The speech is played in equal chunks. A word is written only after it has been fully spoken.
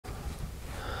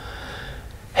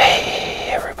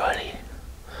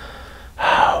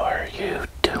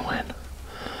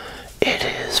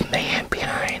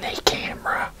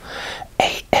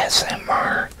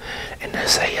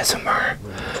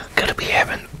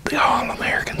the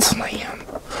All-American Slam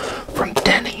from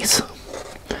Denny's.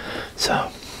 So,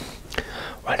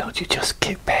 why don't you just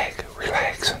kick back,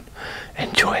 relax, and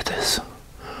enjoy this?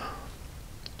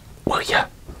 Will ya?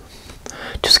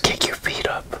 Just kick your feet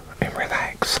up and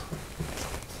relax.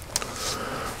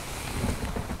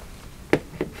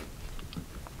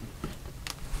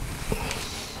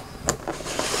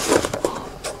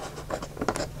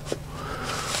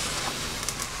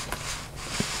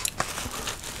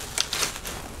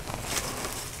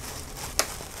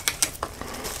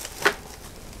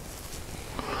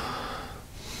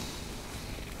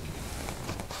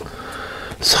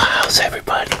 So how's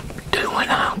everybody doing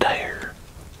out there?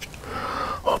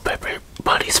 Hope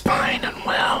everybody's fine and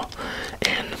well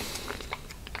and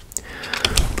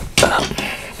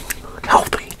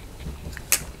healthy.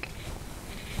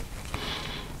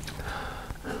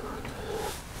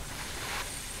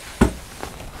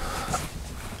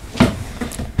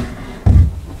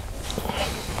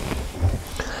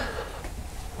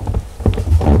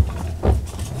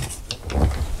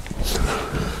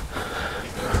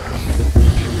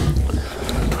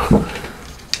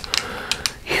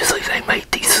 Usually they make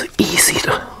these easy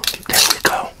to, there we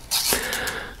go.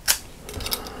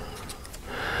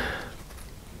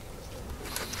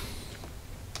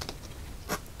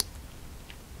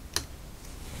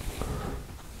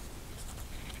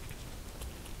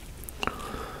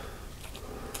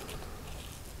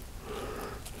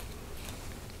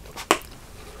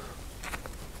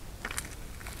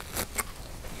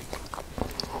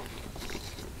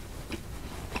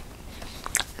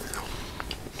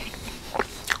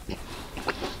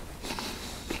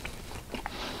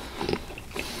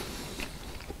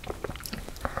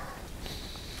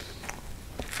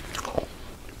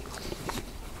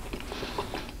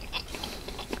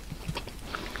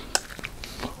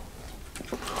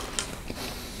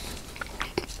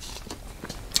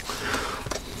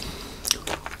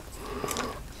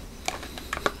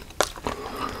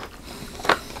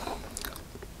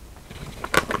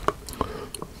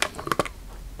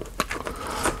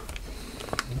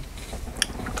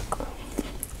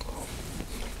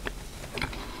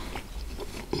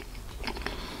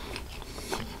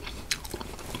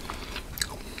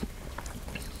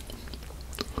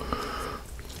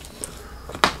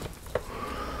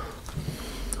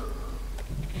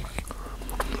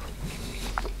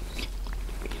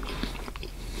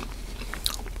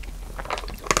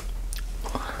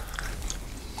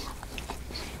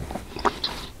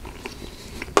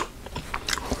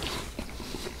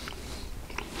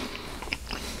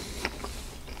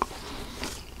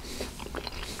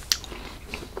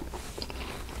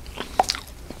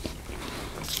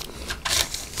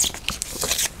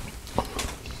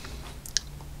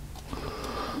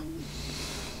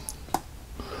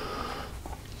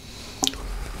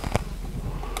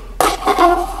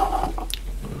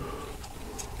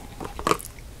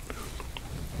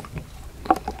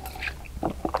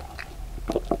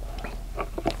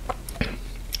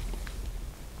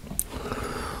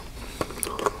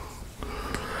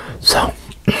 So,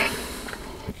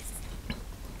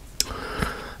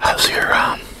 how's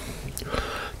your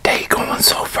day going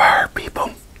so far,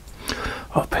 people?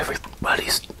 Hope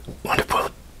everybody's wonderful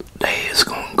day is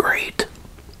going great.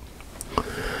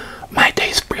 My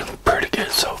day's been pretty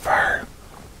good so far.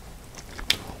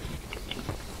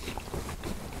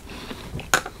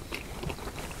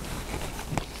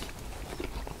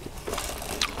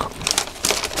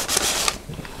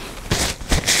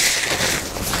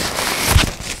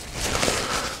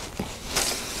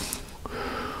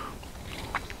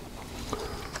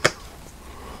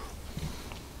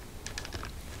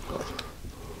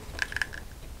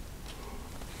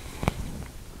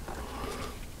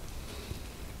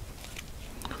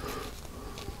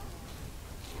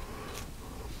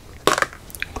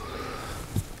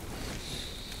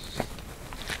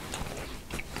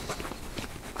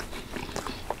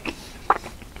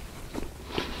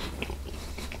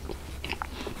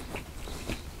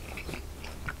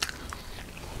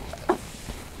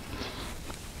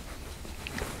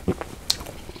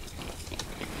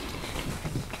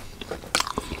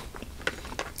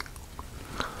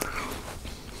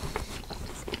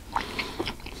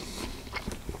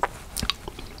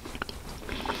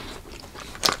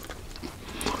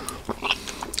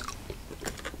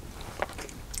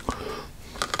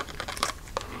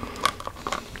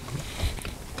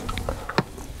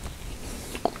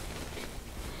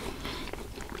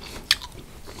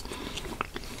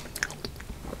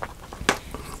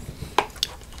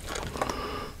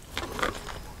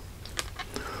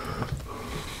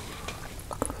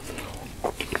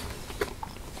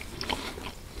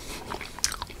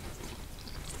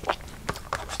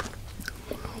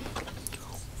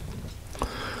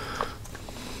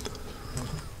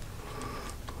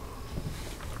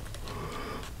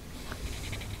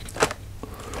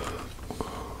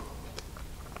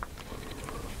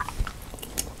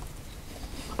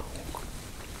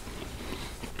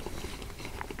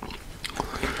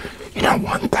 know,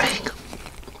 one thing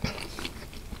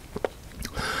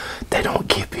they don't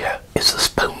give you is a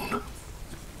spoon.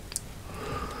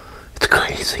 It's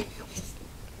crazy.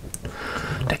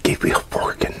 They give you a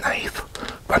fork and knife,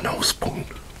 but no spoon.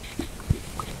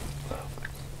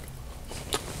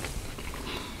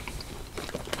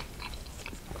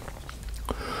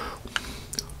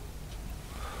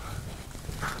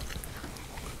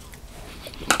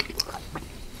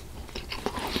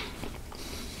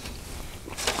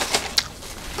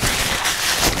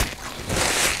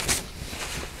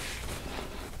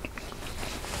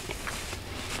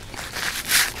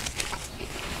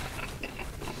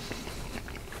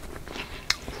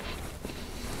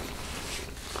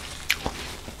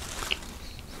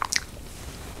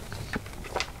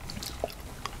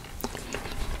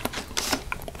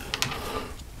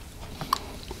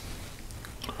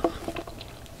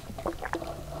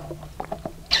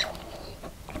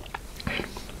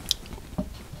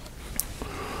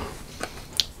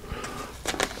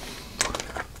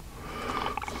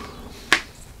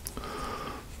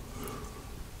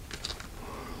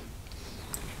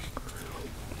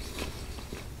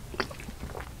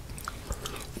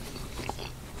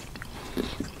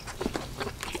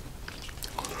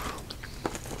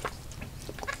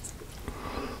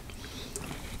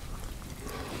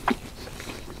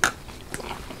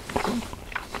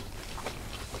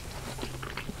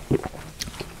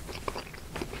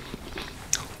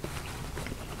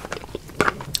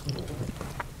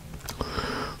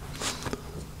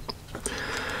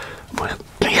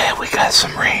 Yeah, we got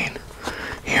some rain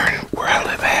here where I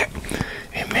live at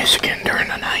in Michigan during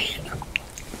the night.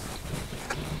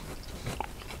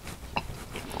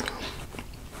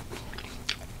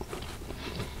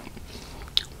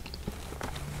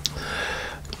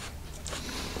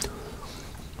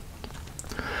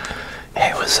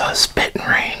 It was spitting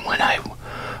rain when I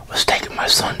was taking my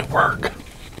son to work.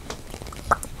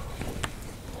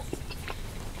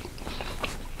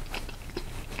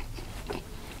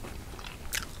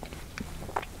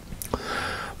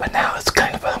 But now it's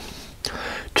kind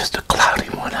of just a cloudy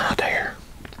one out there.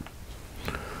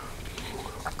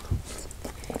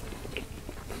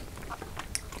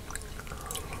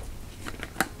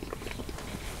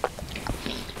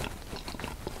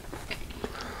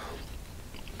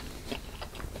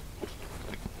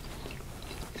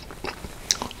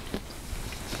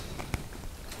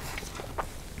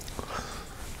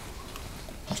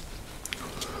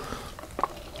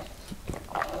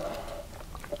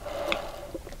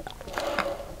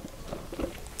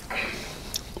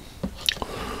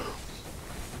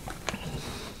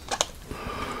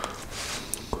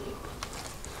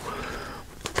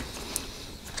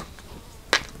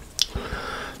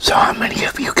 So how many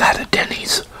of you got a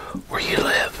Denny's where you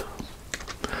live?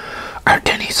 Our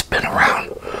Denny's been around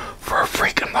for a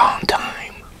freaking long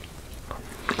time.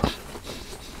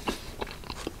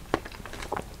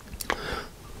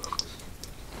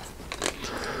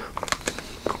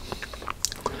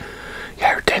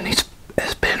 Yeah, our Denny's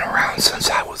has been around since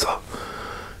I was a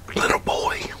little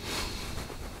boy.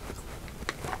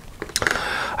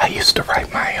 I used to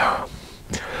ride my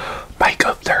bike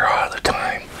up there all the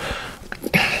time.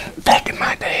 Back in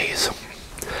my days,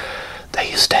 they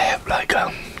used to have like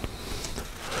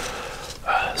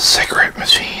cigarette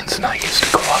machines, and I used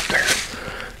to go up there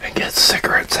and get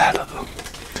cigarettes out of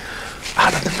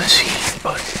the machine.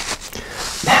 But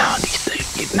now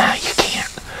you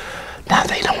can't. Now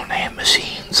they don't have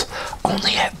machines,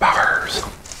 only at bars.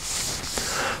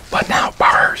 But now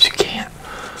bars you can't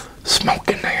smoke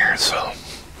in there, so.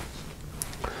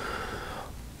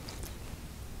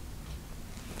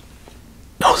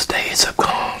 Those days are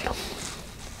gone.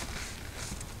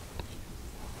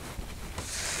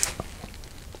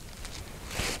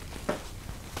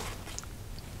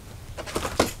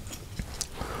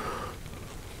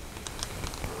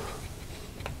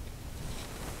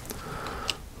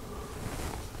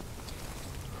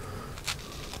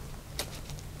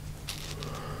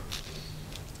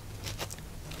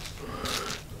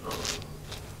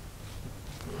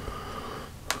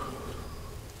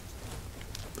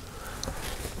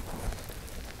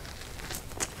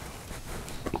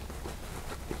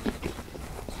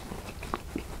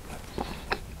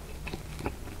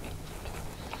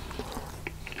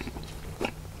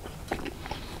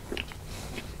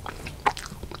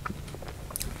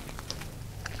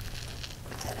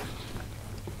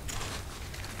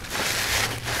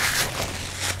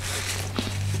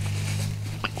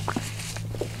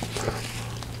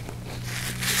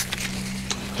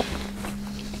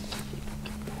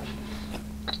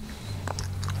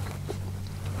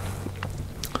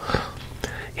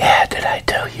 Yeah, did I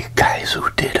tell you guys who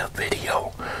did a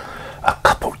video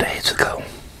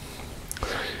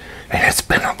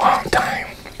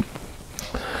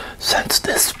since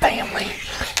this family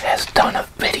has done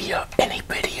any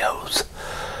videos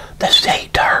that say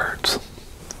darts,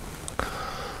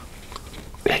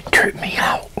 it tripped me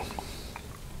out.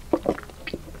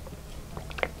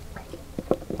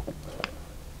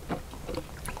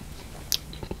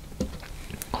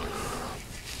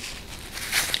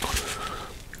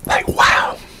 Like,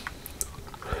 wow.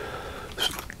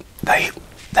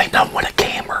 They know what a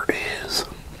camera is.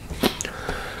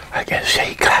 I guess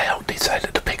Shay Kyle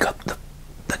decided to pick up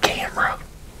the camera.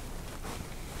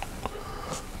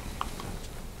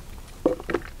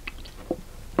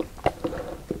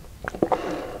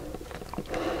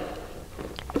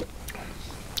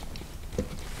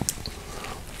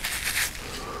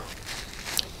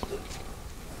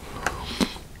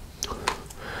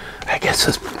 I guess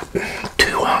it's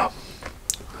two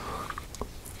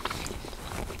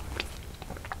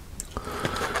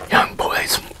young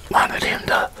boys wanted him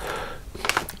to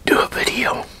do a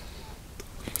video.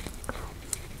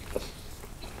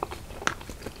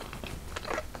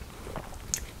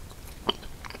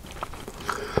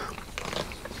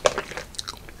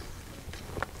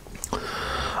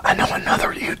 I know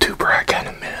another YouTuber I kind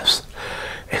of miss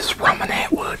is Roman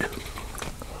Atwood.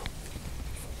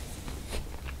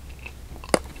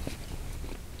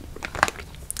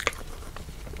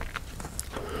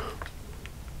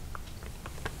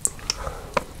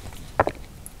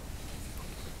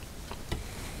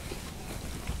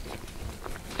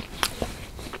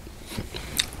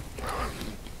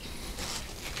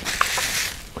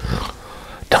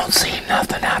 Don't see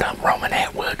nothing out of Roman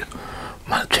Atwood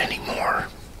much anymore.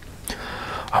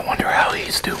 I wonder how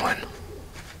he's doing.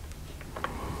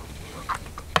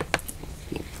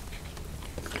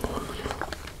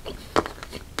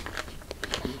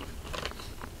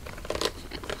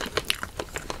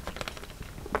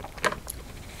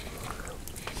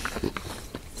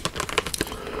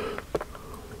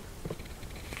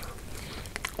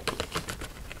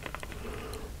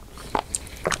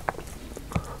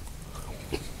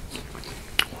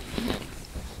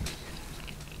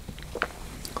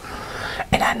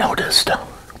 And I noticed,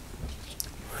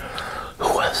 who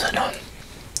was it,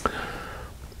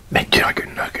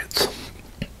 McJuggernuggets?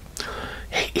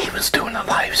 He was doing a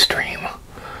live stream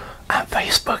on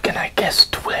Facebook and I guess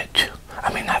Twitch.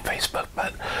 I mean, not Facebook,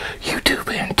 but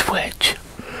YouTube and Twitch.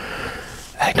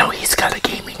 I know he's got a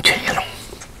gaming channel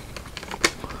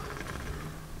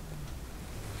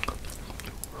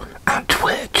on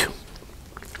Twitch.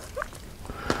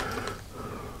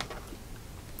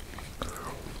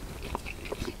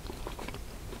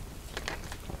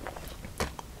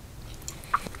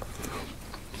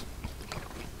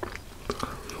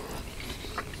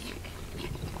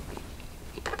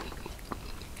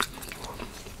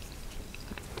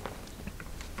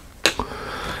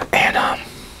 And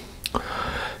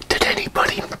did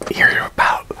anybody hear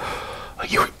about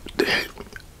you?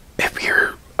 If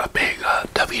you're a big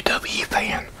WWE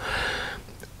fan,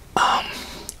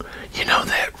 you know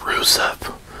that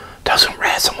Rusev doesn't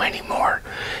wrestle anymore.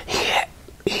 He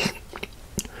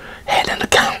had an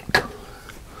account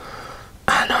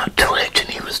on Twitch, and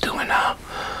he was doing a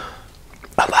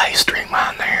live stream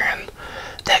on there, and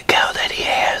that gal that he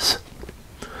has,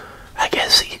 I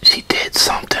guess she did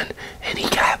something and he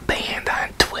got banned on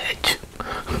Twitch.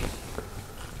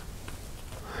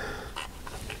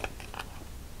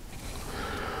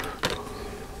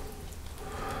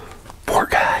 Poor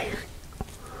guy.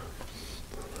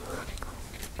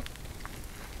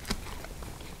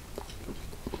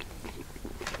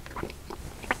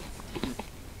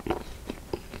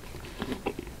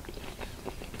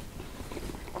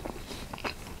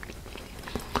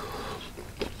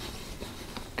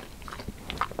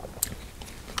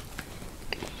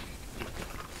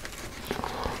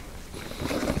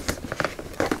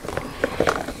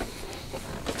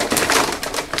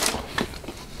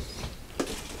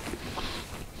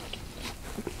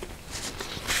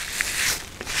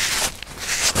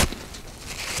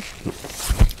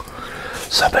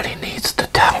 Somebody needs to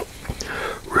tell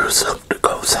Rusev to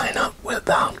go sign up with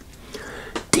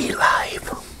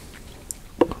D-Live.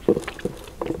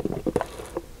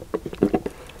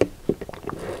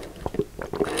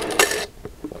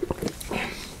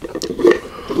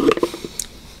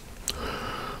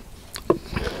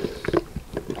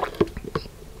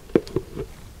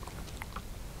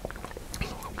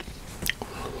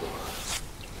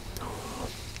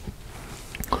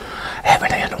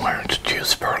 Haven't had orange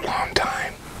juice for a long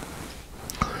time.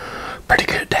 Pretty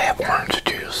good to have orange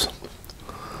juice.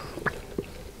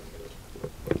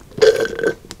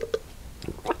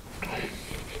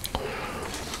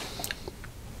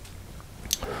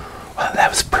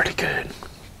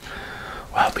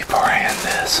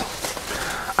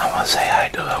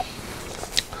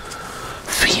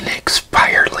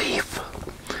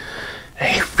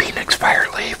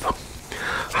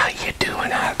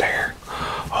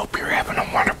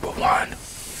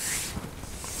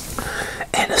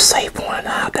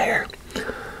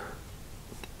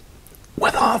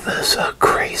 this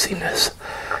craziness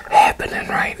happening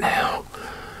right now.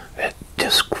 At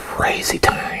just crazy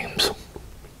times.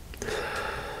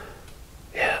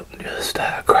 Yeah, just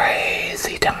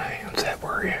crazy times that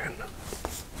we're in.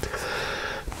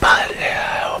 But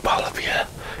I hope all of you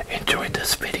enjoyed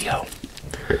this video.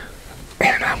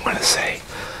 And I want to say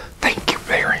thank you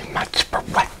very much for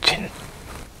watching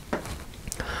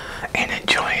and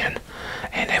enjoying.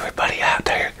 And everybody out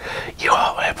there, you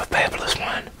all have a fabulous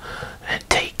one. And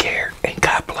take care and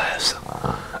God bless.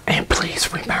 And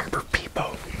please remember,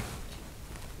 people,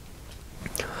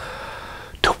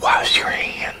 to wash your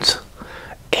hands.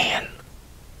 And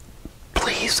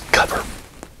please cover,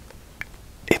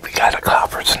 if you got a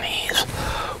cough or sneeze,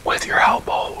 with your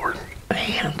elbow or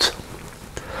hands.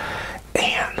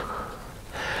 And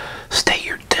stay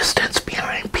your distance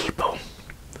behind people.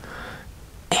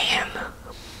 And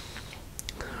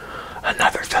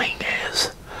another thing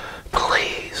is,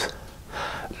 please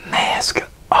mask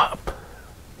up.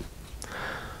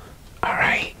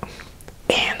 Alright?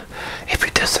 And if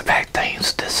you disinfect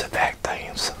things, disinfect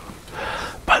things.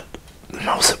 But the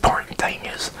most important thing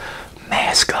is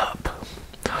mask up.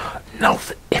 No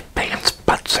ifs, ands,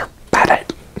 buts, or about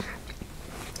it.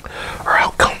 Or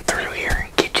I'll come through here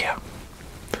and get you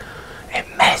and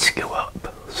mask you